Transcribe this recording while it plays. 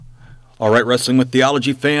All right, Wrestling with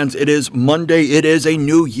Theology fans, it is Monday. It is a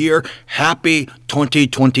new year. Happy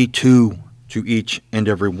 2022 to each and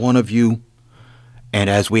every one of you.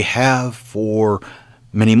 And as we have for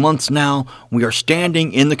many months now, we are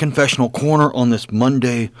standing in the confessional corner on this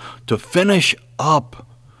Monday to finish up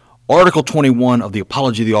Article 21 of the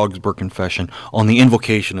Apology of the Augsburg Confession on the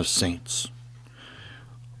invocation of saints.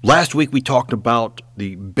 Last week we talked about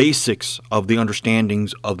the basics of the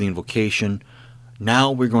understandings of the invocation.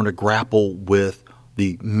 Now we're going to grapple with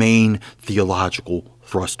the main theological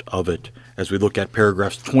thrust of it as we look at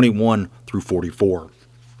paragraphs 21 through 44.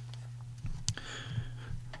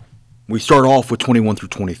 We start off with 21 through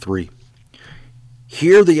 23.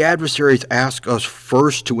 Here the adversaries ask us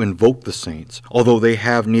first to invoke the saints, although they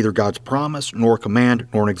have neither God's promise nor a command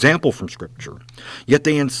nor an example from Scripture. Yet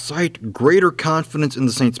they incite greater confidence in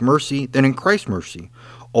the saints' mercy than in Christ's mercy,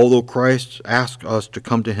 although Christ asks us to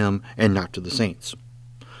come to him and not to the saints.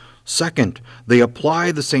 Second, they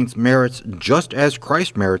apply the saints' merits just as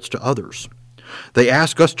Christ's merits to others. They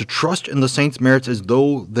ask us to trust in the saints' merits as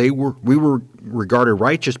though we were regarded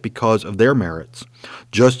righteous because of their merits,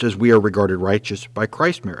 just as we are regarded righteous by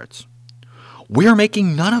Christ's merits. We are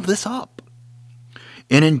making none of this up.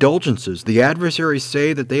 In indulgences, the adversaries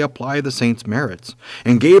say that they apply the saints' merits,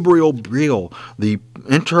 and Gabriel Biel, the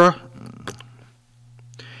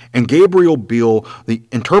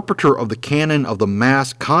interpreter of the canon of the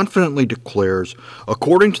Mass, confidently declares,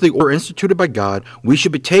 according to the order instituted by God, we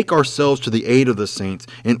should betake ourselves to the aid of the saints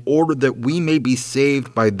in order that we may be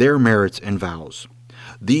saved by their merits and vows.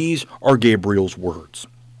 These are Gabriel's words.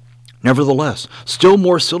 Nevertheless, still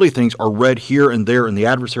more silly things are read here and there in the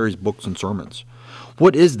adversaries' books and sermons.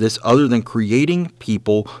 What is this other than creating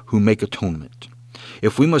people who make atonement?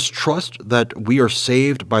 If we must trust that we are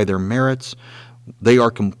saved by their merits, they are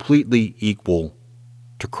completely equal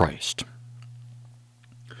to Christ.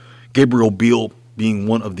 Gabriel Biel, being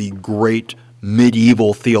one of the great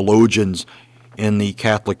medieval theologians in the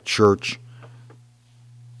Catholic Church,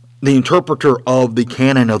 the interpreter of the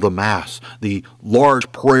canon of the Mass, the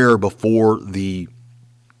large prayer before the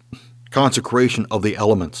consecration of the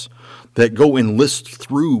elements that go and list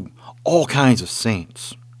through all kinds of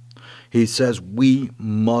saints. He says we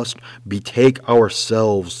must betake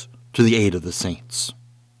ourselves to the aid of the saints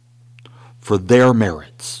for their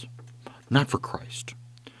merits, not for Christ.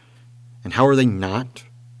 And how are they not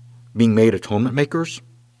being made atonement makers?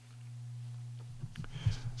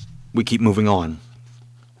 We keep moving on.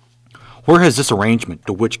 Where has this arrangement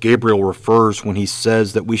to which Gabriel refers when he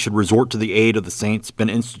says that we should resort to the aid of the saints been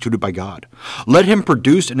instituted by God? Let him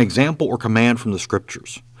produce an example or command from the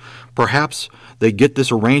Scriptures. Perhaps they get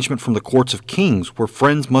this arrangement from the courts of kings, where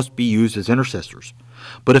friends must be used as intercessors.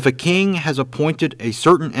 But if a king has appointed a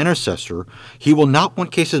certain intercessor, he will not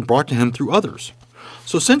want cases brought to him through others.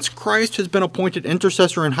 So since Christ has been appointed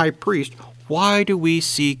intercessor and high priest, why do we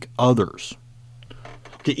seek others?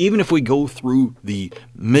 Okay, even if we go through the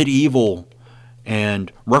medieval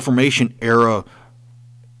and Reformation era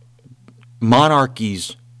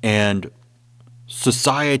monarchies and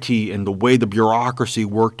society and the way the bureaucracy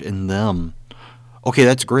worked in them, okay,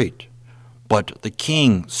 that's great. But the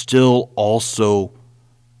king still also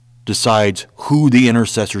decides who the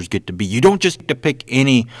intercessors get to be. You don't just get to pick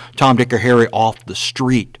any Tom, Dick, or Harry off the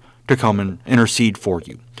street to come and intercede for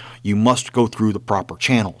you. You must go through the proper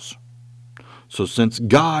channels. So since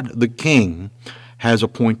God, the King, has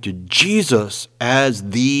appointed Jesus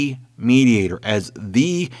as the mediator, as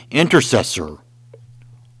the intercessor,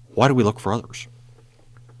 why do we look for others?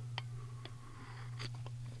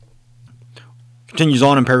 Continues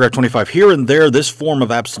on in paragraph 25. Here and there, this form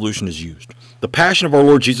of absolution is used. The passion of our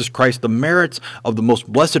Lord Jesus Christ, the merits of the most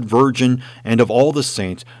blessed Virgin and of all the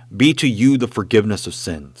saints, be to you the forgiveness of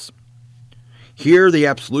sins. Here the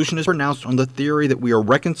absolution is pronounced on the theory that we are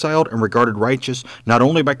reconciled and regarded righteous not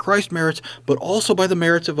only by Christ's merits, but also by the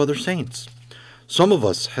merits of other saints. Some of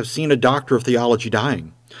us have seen a doctor of theology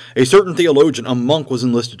dying. A certain theologian, a monk, was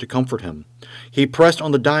enlisted to comfort him. He pressed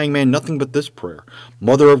on the dying man nothing but this prayer: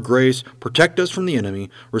 Mother of grace, protect us from the enemy,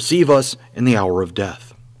 receive us in the hour of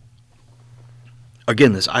death.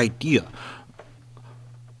 Again, this idea.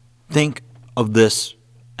 Think of this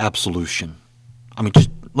absolution. Just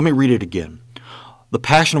let me read it again. The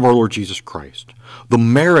passion of our Lord Jesus Christ, the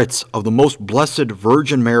merits of the most blessed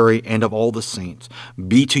Virgin Mary and of all the saints,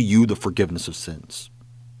 be to you the forgiveness of sins.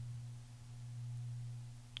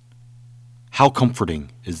 How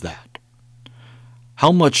comforting is that?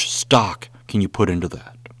 How much stock can you put into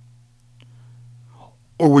that?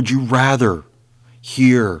 Or would you rather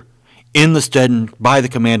hear, in the stead and by the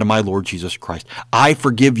command of my Lord Jesus Christ, I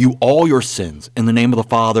forgive you all your sins in the name of the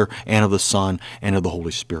Father and of the Son and of the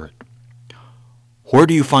Holy Spirit? Where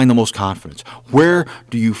do you find the most confidence? Where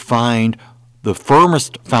do you find the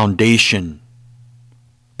firmest foundation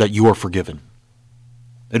that you are forgiven?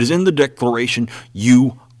 It is in the declaration,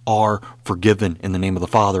 you are forgiven in the name of the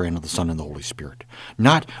Father and of the Son and the Holy Spirit.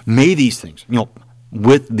 Not may these things,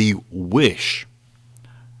 with the wish,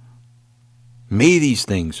 may these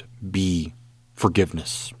things be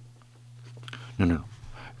forgiveness. No.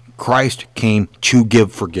 Christ came to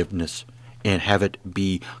give forgiveness and have it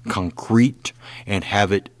be concrete and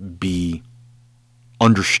have it be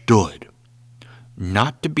understood.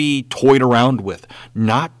 Not to be toyed around with,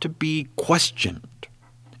 not to be questioned.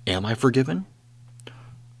 Am I forgiven?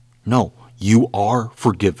 No, you are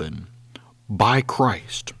forgiven by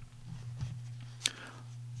Christ.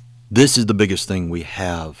 This is the biggest thing we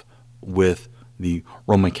have with the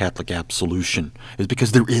Roman Catholic absolution, is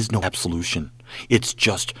because there is no absolution. It's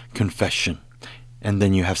just confession. And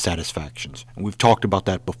then you have satisfactions. And we've talked about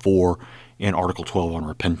that before in Article 12 on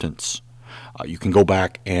repentance. You can go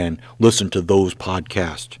back and listen to those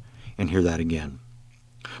podcasts and hear that again.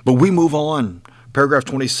 But we move on. Paragraph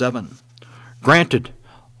 27. Granted,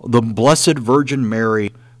 the Blessed Virgin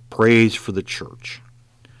Mary prays for the Church.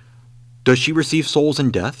 Does she receive souls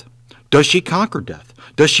in death? Does she conquer death?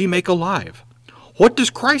 Does she make alive? What does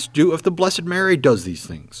Christ do if the Blessed Mary does these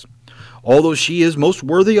things? Although she is most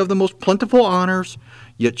worthy of the most plentiful honors,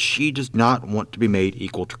 yet she does not want to be made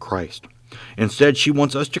equal to Christ. Instead, she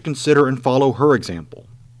wants us to consider and follow her example.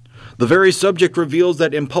 The very subject reveals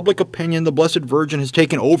that in public opinion, the Blessed Virgin has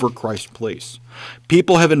taken over Christ's place.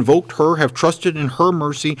 People have invoked her, have trusted in her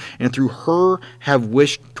mercy, and through her have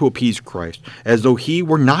wished to appease Christ, as though he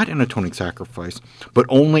were not an atoning sacrifice, but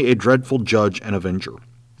only a dreadful judge and avenger.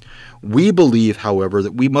 We believe, however,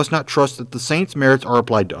 that we must not trust that the saints' merits are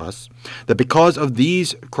applied to us, that because of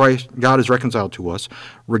these God is reconciled to us,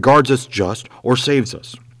 regards us just, or saves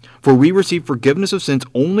us. For we receive forgiveness of sins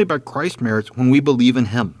only by Christ's merits when we believe in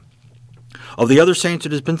him. Of the other saints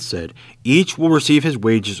it has been said, each will receive his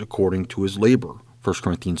wages according to his labor. 1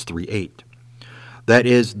 Corinthians 3:8. That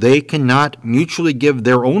is, they cannot mutually give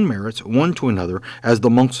their own merits one to another, as the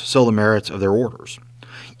monks sell the merits of their orders.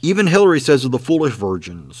 Even Hilary says of the foolish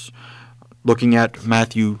virgins, looking at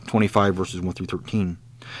Matthew 25, verses 1 through 13,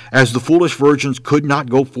 as the foolish virgins could not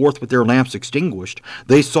go forth with their lamps extinguished,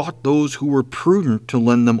 they sought those who were prudent to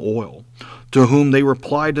lend them oil, to whom they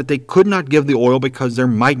replied that they could not give the oil because there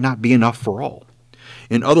might not be enough for all.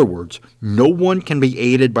 In other words, no one can be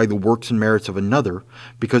aided by the works and merits of another,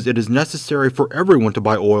 because it is necessary for everyone to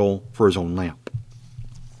buy oil for his own lamp.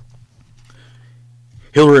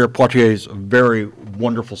 Hilary of Poitiers' very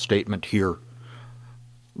wonderful statement here.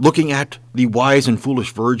 Looking at the wise and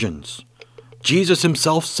foolish virgins, Jesus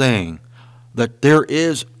himself saying that there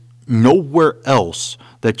is nowhere else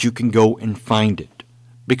that you can go and find it.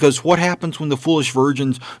 Because what happens when the foolish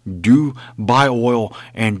virgins do buy oil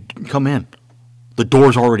and come in? The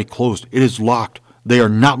door's already closed. It is locked. They are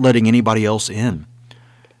not letting anybody else in.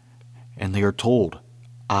 And they are told,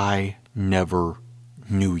 I never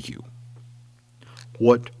knew you.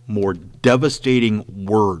 What more devastating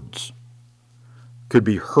words could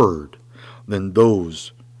be heard than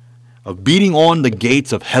those of beating on the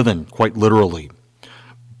gates of heaven, quite literally,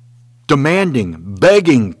 demanding,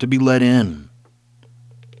 begging to be let in,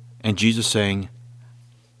 and Jesus saying,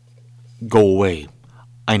 go away,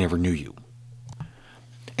 I never knew you.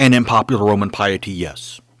 And in popular Roman piety,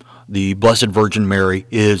 yes, the Blessed Virgin Mary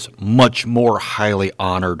is much more highly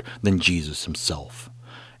honored than Jesus himself.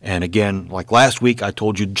 And again, like last week, I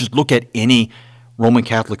told you, just look at any Roman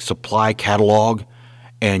Catholic supply catalog,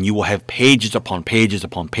 and you will have pages upon pages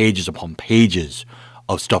upon pages upon pages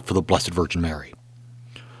of stuff for the Blessed Virgin Mary.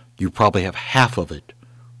 You probably have half of it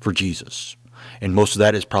for Jesus. And most of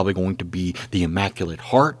that is probably going to be the Immaculate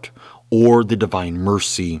Heart or the Divine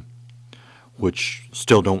Mercy, which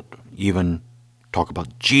still don't even talk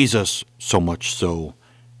about Jesus so much so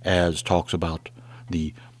as talks about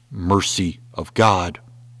the mercy of God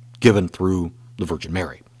given through the Virgin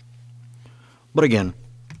Mary. But again,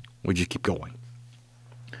 we just keep going.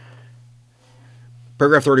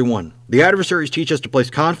 Paragraph 31. The adversaries teach us to place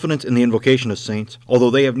confidence in the invocation of saints. Although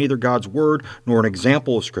they have neither God's word nor an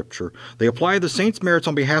example of Scripture, they apply the saints' merits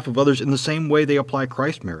on behalf of others in the same way they apply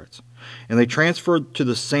Christ's merits. And they transfer to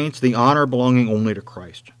the saints the honor belonging only to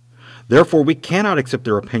Christ. Therefore, we cannot accept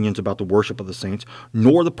their opinions about the worship of the saints,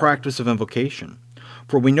 nor the practice of invocation.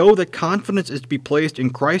 For we know that confidence is to be placed in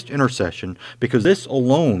Christ's intercession, because this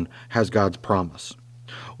alone has God's promise.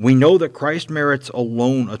 We know that Christ's merits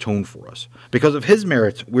alone atone for us. Because of his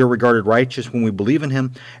merits, we are regarded righteous when we believe in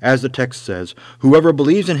him, as the text says, whoever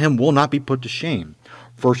believes in him will not be put to shame.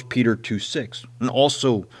 1 Peter 2:6. And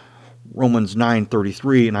also, Romans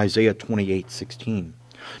 9:33 and Isaiah 28:16.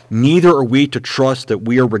 Neither are we to trust that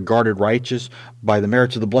we are regarded righteous by the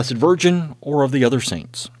merits of the Blessed Virgin or of the other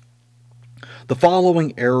saints. The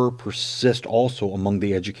following error persists also among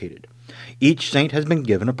the educated. Each saint has been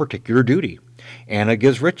given a particular duty. Anna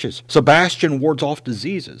gives riches. Sebastian wards off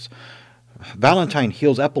diseases. Valentine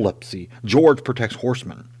heals epilepsy. George protects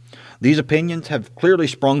horsemen. These opinions have clearly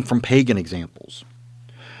sprung from pagan examples.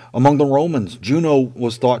 Among the Romans, Juno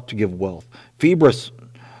was thought to give wealth, Phoebus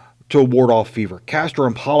to ward off fever, Castor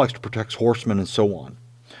and Pollux to protect horsemen, and so on.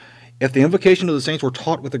 If the invocation of the saints were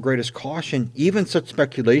taught with the greatest caution, even such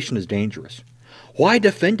speculation is dangerous. Why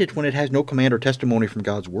defend it when it has no command or testimony from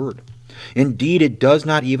God's word? Indeed, it does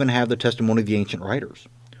not even have the testimony of the ancient writers.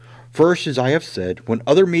 First, as I have said, when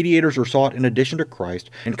other mediators are sought in addition to Christ,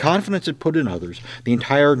 and confidence is put in others, the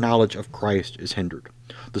entire knowledge of Christ is hindered.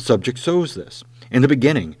 The subject shows this. In the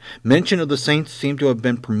beginning, mention of the saints seemed to have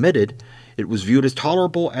been permitted. It was viewed as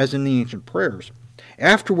tolerable as in the ancient prayers.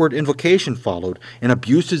 Afterward, invocation followed, and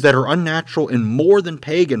abuses that are unnatural and more than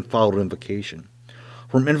pagan followed invocation.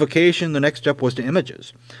 From invocation, the next step was to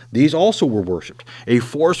images. These also were worshipped. A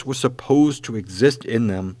force was supposed to exist in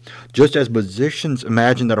them, just as musicians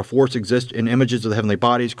imagine that a force exists in images of the heavenly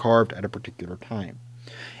bodies carved at a particular time.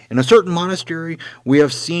 In a certain monastery, we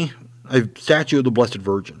have seen a statue of the Blessed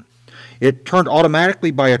Virgin. It turned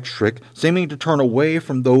automatically by a trick, seeming to turn away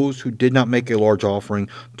from those who did not make a large offering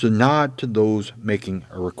to nod to those making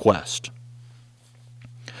a request.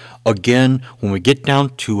 Again, when we get down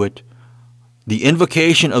to it, the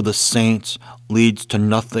invocation of the saints leads to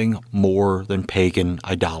nothing more than pagan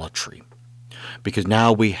idolatry. Because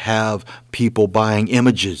now we have people buying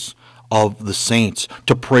images of the saints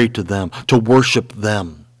to pray to them, to worship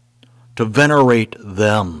them, to venerate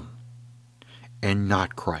them, and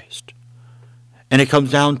not Christ. And it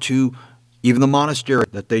comes down to even the monastery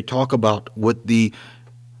that they talk about with the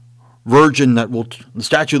statue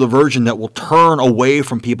of the Virgin that will turn away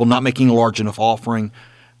from people not making a large enough offering,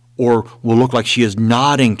 or will look like she is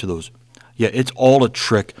nodding to those. Yeah, it's all a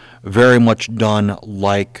trick, very much done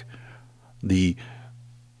like the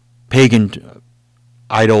pagan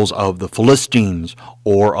idols of the Philistines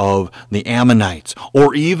or of the Ammonites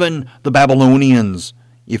or even the Babylonians,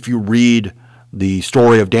 if you read the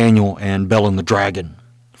story of Daniel and Bel and the dragon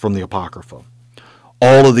from the Apocrypha.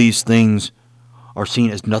 All of these things are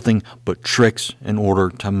seen as nothing but tricks in order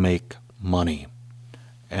to make money.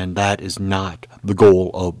 And that is not the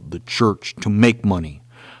goal of the church, to make money,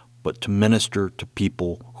 but to minister to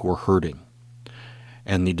people who are hurting.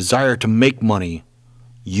 And the desire to make money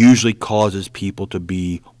usually causes people to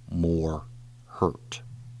be more hurt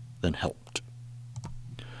than helped.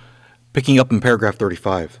 Picking up in paragraph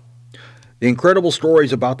 35. The incredible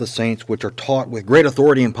stories about the saints, which are taught with great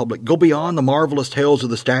authority in public, go beyond the marvelous tales of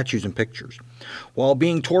the statues and pictures. While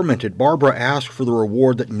being tormented, Barbara asked for the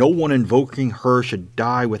reward that no one invoking her should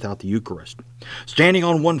die without the Eucharist. Standing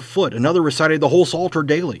on one foot, another recited the whole Psalter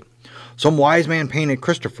daily. Some wise man painted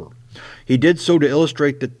Christopher. He did so to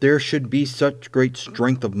illustrate that there should be such great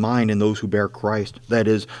strength of mind in those who bear Christ, that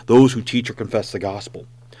is, those who teach or confess the gospel.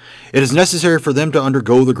 It is necessary for them to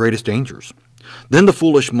undergo the greatest dangers. Then the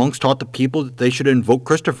foolish monks taught the people that they should invoke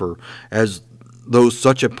Christopher, as though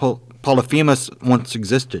such a Polyphemus once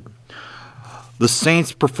existed. The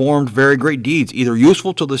saints performed very great deeds, either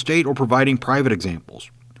useful to the state or providing private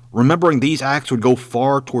examples. Remembering these acts would go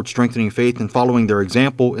far toward strengthening faith and following their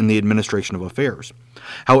example in the administration of affairs.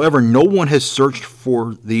 However, no one has searched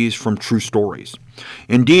for these from true stories.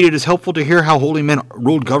 Indeed, it is helpful to hear how holy men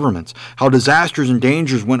ruled governments, how disasters and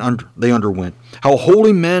dangers they underwent, how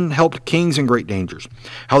holy men helped kings in great dangers,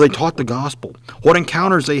 how they taught the gospel, what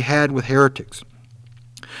encounters they had with heretics.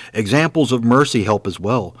 Examples of mercy help as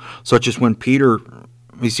well, such as when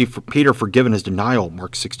we see Peter forgiven his denial,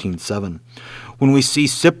 Mark 16:7. When we see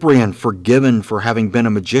Cyprian forgiven for having been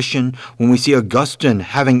a magician, when we see Augustine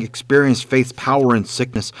having experienced faith's power in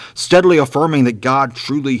sickness, steadily affirming that God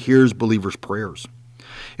truly hears believers' prayers.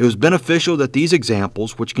 It was beneficial that these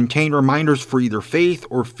examples, which contain reminders for either faith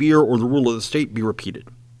or fear or the rule of the state, be repeated.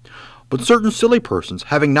 But certain silly persons,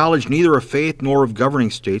 having knowledge neither of faith nor of governing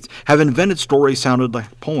states, have invented stories sounded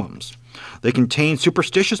like poems. They contain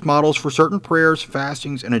superstitious models for certain prayers,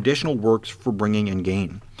 fastings, and additional works for bringing in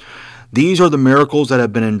gain. These are the miracles that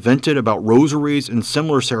have been invented about rosaries and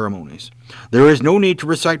similar ceremonies. There is no need to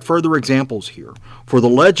recite further examples here, for the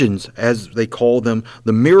legends, as they call them,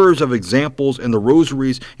 the mirrors of examples and the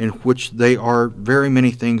rosaries, in which they are very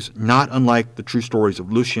many things not unlike the true stories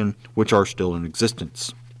of Lucian, which are still in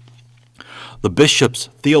existence. The bishops,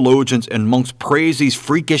 theologians, and monks praise these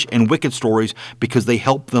freakish and wicked stories because they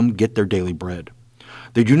help them get their daily bread.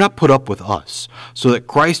 They do not put up with us, so that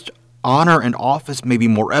Christ's honor and office may be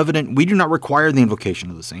more evident. We do not require the invocation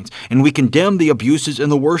of the saints, and we condemn the abuses in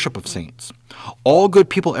the worship of saints. All good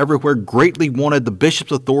people everywhere greatly wanted the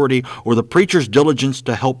bishop's authority or the preacher's diligence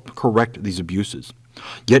to help correct these abuses.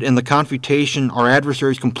 Yet in the confutation, our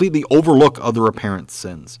adversaries completely overlook other apparent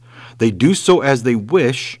sins. They do so as they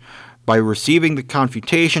wish, by receiving the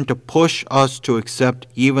confutation to push us to accept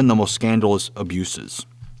even the most scandalous abuses.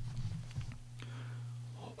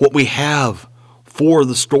 What we have for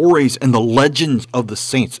the stories and the legends of the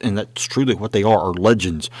saints, and that's truly what they are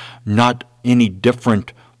legends, not any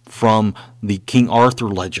different from the King Arthur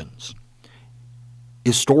legends,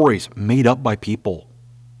 is stories made up by people,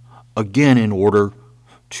 again in order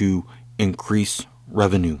to increase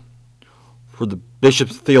revenue, for the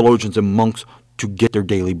bishops, theologians, and monks to get their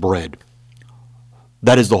daily bread.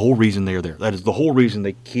 That is the whole reason they are there. That is the whole reason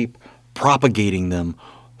they keep propagating them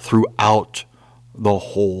throughout the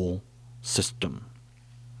whole system.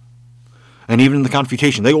 And even in the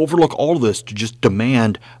confutation, they overlook all of this to just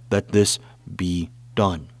demand that this be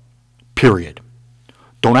done. Period.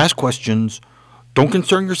 Don't ask questions. Don't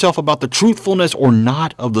concern yourself about the truthfulness or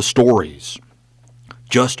not of the stories.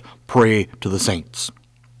 Just pray to the saints.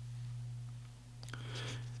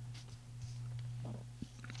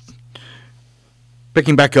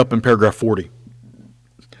 Picking back up in paragraph 40.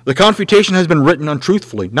 The confutation has been written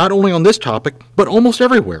untruthfully, not only on this topic, but almost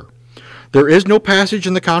everywhere. There is no passage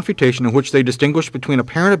in the confutation in which they distinguish between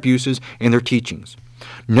apparent abuses and their teachings.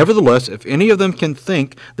 Nevertheless, if any of them can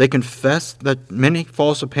think, they confess that many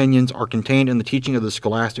false opinions are contained in the teaching of the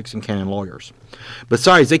scholastics and canon lawyers.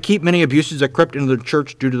 Besides, they keep many abuses that crept into the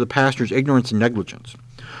church due to the pastor's ignorance and negligence.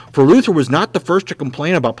 For Luther was not the first to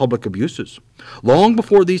complain about public abuses. Long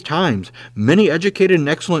before these times, many educated and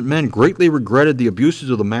excellent men greatly regretted the abuses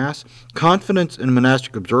of the Mass, confidence in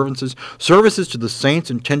monastic observances, services to the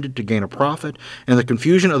saints intended to gain a profit, and the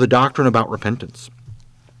confusion of the doctrine about repentance.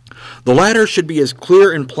 The latter should be as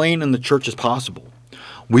clear and plain in the church as possible.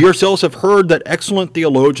 We ourselves have heard that excellent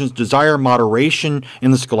theologians desire moderation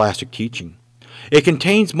in the scholastic teaching. It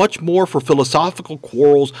contains much more for philosophical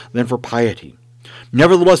quarrels than for piety.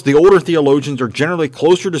 Nevertheless, the older theologians are generally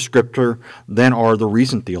closer to Scripture than are the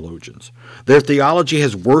recent theologians. Their theology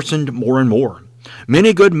has worsened more and more.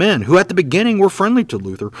 Many good men, who at the beginning were friendly to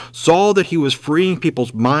Luther, saw that he was freeing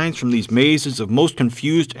people's minds from these mazes of most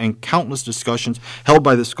confused and countless discussions held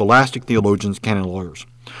by the scholastic theologians, canon lawyers.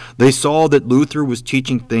 They saw that Luther was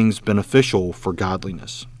teaching things beneficial for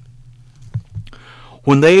godliness.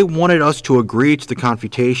 When they wanted us to agree to the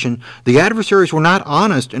confutation, the adversaries were not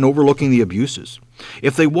honest in overlooking the abuses.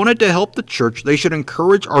 If they wanted to help the church, they should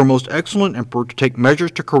encourage our most excellent emperor to take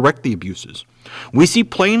measures to correct the abuses. We see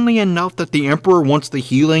plainly enough that the emperor wants the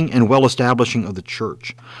healing and well-establishing of the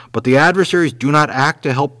church, but the adversaries do not act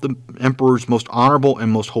to help the emperor's most honorable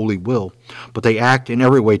and most holy will, but they act in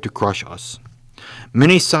every way to crush us.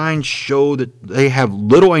 Many signs show that they have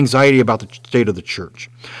little anxiety about the state of the church.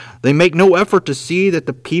 They make no effort to see that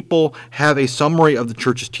the people have a summary of the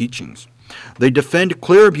church's teachings. They defend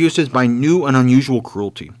clear abuses by new and unusual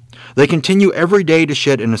cruelty. They continue every day to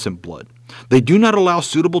shed innocent blood. They do not allow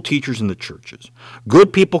suitable teachers in the churches.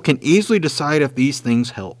 Good people can easily decide if these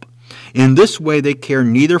things help. In this way, they care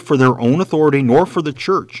neither for their own authority nor for the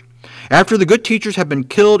church. After the good teachers have been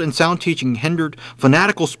killed and sound teaching hindered,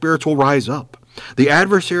 fanatical spirits will rise up. The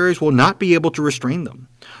adversaries will not be able to restrain them.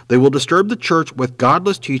 They will disturb the church with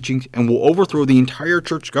godless teachings and will overthrow the entire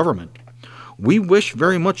church government. We wish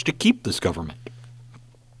very much to keep this government.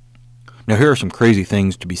 Now, here are some crazy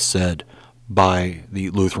things to be said by the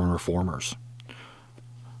Lutheran reformers.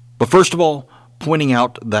 But first of all, pointing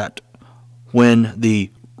out that when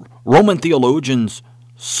the Roman theologians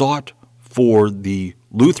sought for the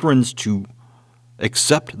Lutherans to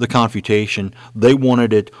accept the confutation, they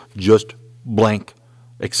wanted it just blank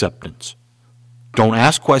acceptance. Don't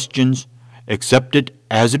ask questions, accept it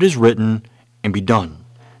as it is written, and be done.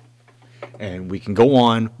 And we can go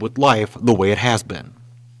on with life the way it has been.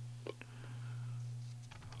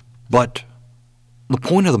 But the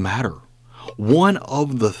point of the matter, one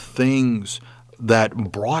of the things that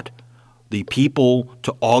brought the people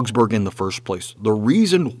to Augsburg in the first place, the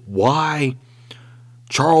reason why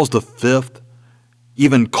Charles V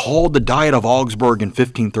even called the Diet of Augsburg in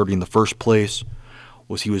 1530 in the first place,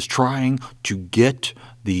 was he was trying to get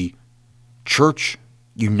the church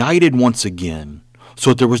united once again so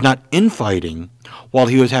that there was not infighting while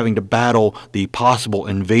he was having to battle the possible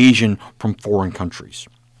invasion from foreign countries.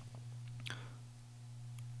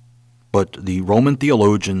 But the Roman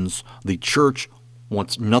theologians, the church,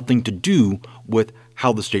 wants nothing to do with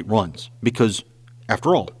how the state runs because,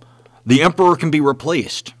 after all, the emperor can be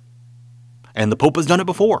replaced. And the Pope has done it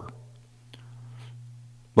before.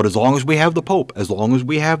 But as long as we have the Pope, as long as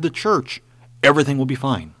we have the church, everything will be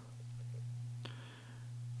fine.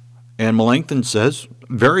 And Melanchthon says,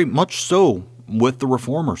 very much so with the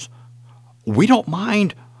reformers, we don't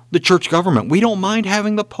mind the church government. We don't mind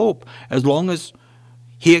having the Pope as long as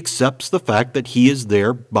he accepts the fact that he is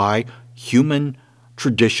there by human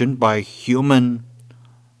tradition, by human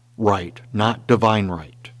right, not divine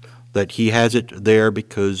right. That he has it there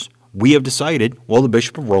because we have decided, well, the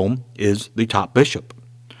Bishop of Rome is the top bishop.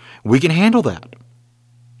 We can handle that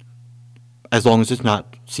as long as it's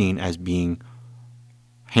not seen as being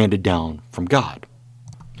handed down from God.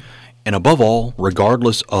 And above all,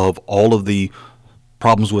 regardless of all of the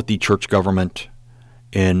problems with the church government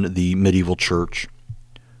in the medieval church,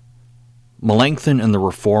 Melanchthon and the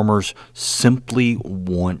reformers simply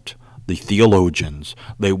want the theologians,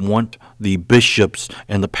 they want the bishops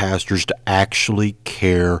and the pastors to actually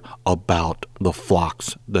care about the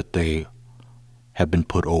flocks that they have been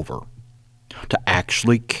put over, to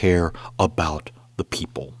actually care about the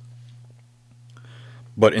people.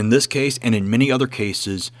 But in this case, and in many other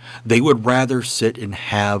cases, they would rather sit and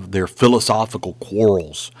have their philosophical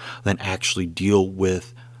quarrels than actually deal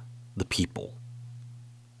with the people.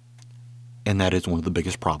 And that is one of the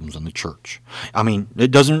biggest problems in the church. I mean,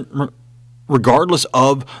 it doesn't, regardless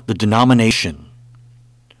of the denomination,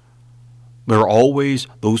 there are always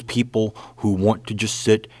those people who want to just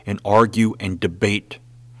sit and argue and debate.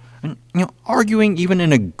 And, arguing even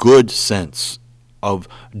in a good sense of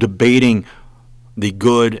debating the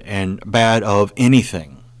good and bad of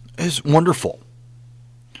anything is wonderful.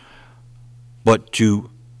 But to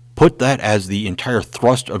put that as the entire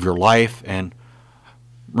thrust of your life and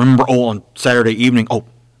remember, on Saturday evening,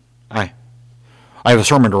 I have a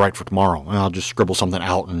sermon to write for tomorrow, and I'll just scribble something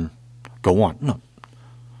out and go on. No.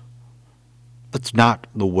 That's not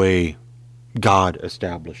the way God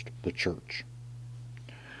established the church.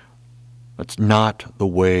 That's not the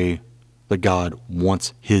way that God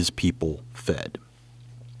wants his people fed.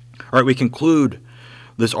 All right, we conclude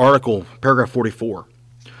this article, paragraph 44.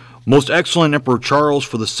 Most excellent Emperor Charles,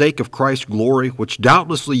 for the sake of Christ's glory, which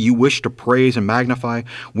doubtlessly you wish to praise and magnify,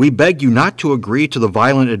 we beg you not to agree to the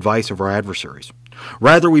violent advice of our adversaries.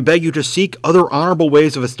 Rather, we beg you to seek other honorable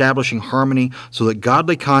ways of establishing harmony so that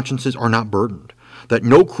godly consciences are not burdened, that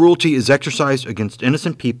no cruelty is exercised against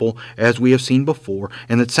innocent people, as we have seen before,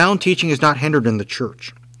 and that sound teaching is not hindered in the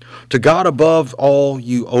church. To God above all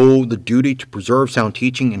you owe the duty to preserve sound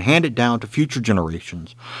teaching and hand it down to future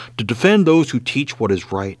generations, to defend those who teach what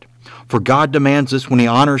is right. For God demands this when he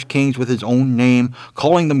honors kings with his own name,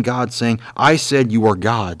 calling them gods, saying, I said you are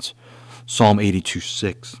gods. Psalm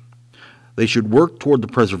 82:6. They should work toward the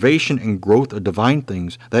preservation and growth of divine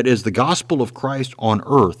things, that is, the gospel of Christ on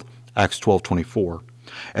earth, Acts 12:24.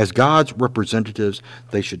 As God's representatives,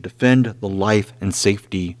 they should defend the life and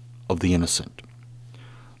safety of the innocent.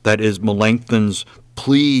 That is Melanchthon's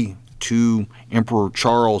plea to Emperor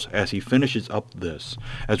Charles as he finishes up this.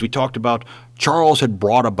 As we talked about, Charles had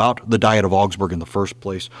brought about the Diet of Augsburg in the first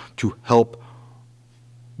place to help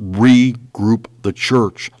regroup the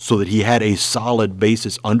church so that he had a solid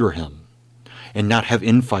basis under him and not have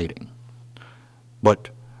infighting. But,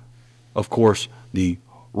 of course, the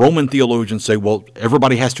Roman theologians say, well,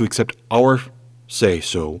 everybody has to accept our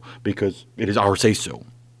say-so because it is our say-so.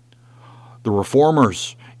 The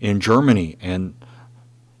reformers in Germany and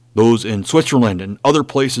those in Switzerland and other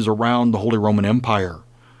places around the Holy Roman Empire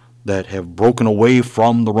that have broken away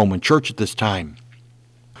from the Roman Church at this time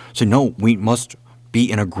say, no, we must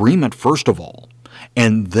be in agreement first of all,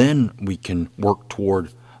 and then we can work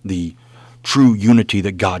toward the true unity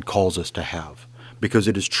that God calls us to have, because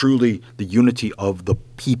it is truly the unity of the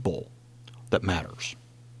people that matters.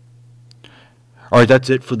 All right, that's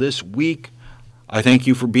it for this week. I thank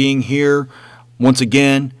you for being here. Once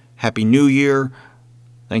again, Happy New Year.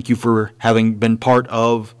 Thank you for having been part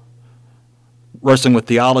of Wrestling with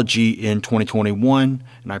Theology in 2021,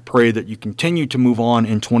 and I pray that you continue to move on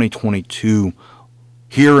in 2022,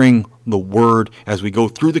 hearing the Word as we go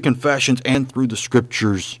through the confessions and through the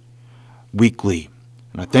Scriptures weekly.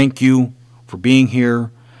 And I thank you for being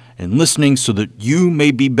here and listening so that you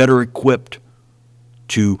may be better equipped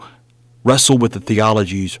to wrestle with the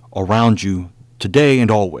theologies around you today and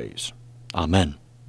always. Amen.